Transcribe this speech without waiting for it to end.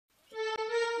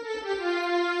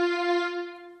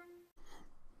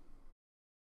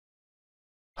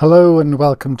Hello and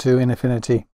welcome to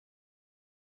Affinity.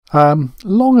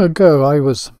 Long ago I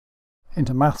was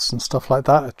into maths and stuff like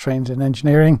that. I trained in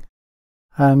engineering,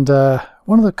 and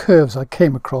one of the curves I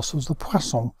came across was the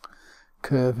Poisson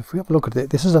curve. If we have a look at it,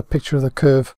 this is a picture of the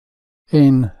curve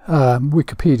in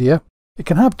Wikipedia. It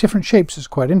can have different shapes. It's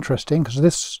quite interesting because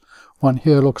this one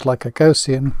here looks like a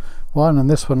Gaussian one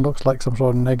and this one looks like some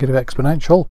sort of negative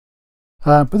exponential.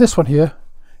 But this one here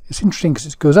is interesting because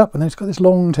it goes up and then it's got this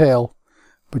long tail,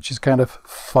 which is kind of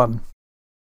fun.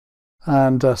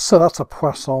 And so that's a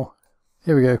Poisson.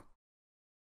 Here we go.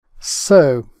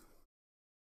 So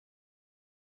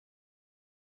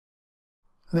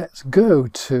let's go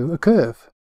to a curve.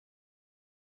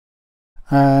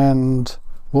 And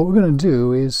what we're going to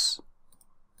do is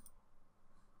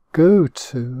go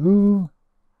to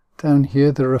down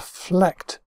here the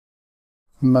reflect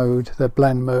mode, the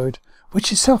blend mode, which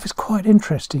itself is quite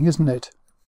interesting, isn't it?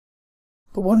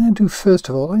 But what I'm going to do first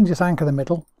of all, I can just anchor the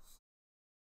middle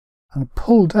and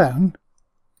pull down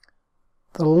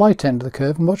the light end of the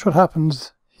curve, and watch what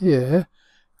happens here.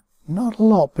 Not a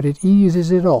lot, but it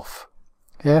eases it off.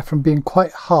 Yeah, from being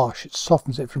quite harsh, it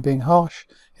softens it. From being harsh,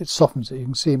 it softens it. You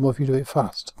can see more if you do it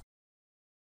fast.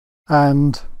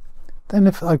 And then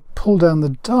if I pull down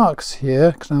the darks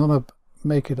here, because I want to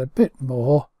make it a bit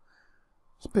more,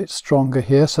 it's a bit stronger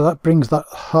here, so that brings that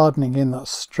hardening in, that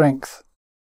strength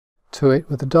to it,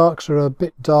 where the darks are a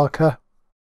bit darker,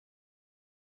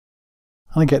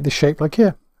 and I get this shape like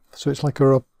here. So it's like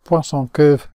a Poisson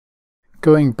curve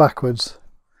going backwards,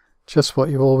 just what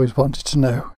you've always wanted to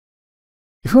know.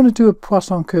 If you want to do a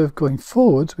Poisson curve going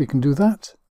forwards, we can do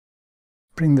that.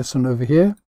 Bring this one over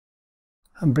here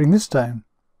and bring this down.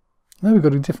 Now we've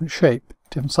got a different shape,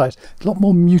 different size. It's a lot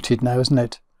more muted now, isn't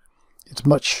it? It's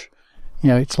much,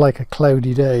 it's like a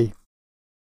cloudy day.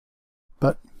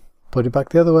 But put it back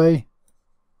the other way.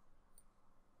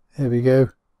 There we go.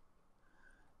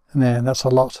 And then that's a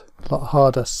lot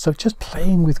harder. So just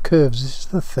playing with curves, this is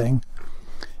the thing.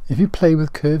 If you play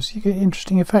with curves, you get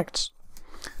interesting effects.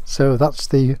 So that's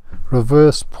the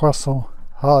reverse Poisson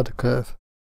hard curve.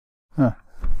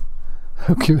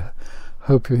 Hope you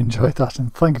enjoyed that,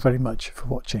 and thank you very much for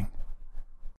watching.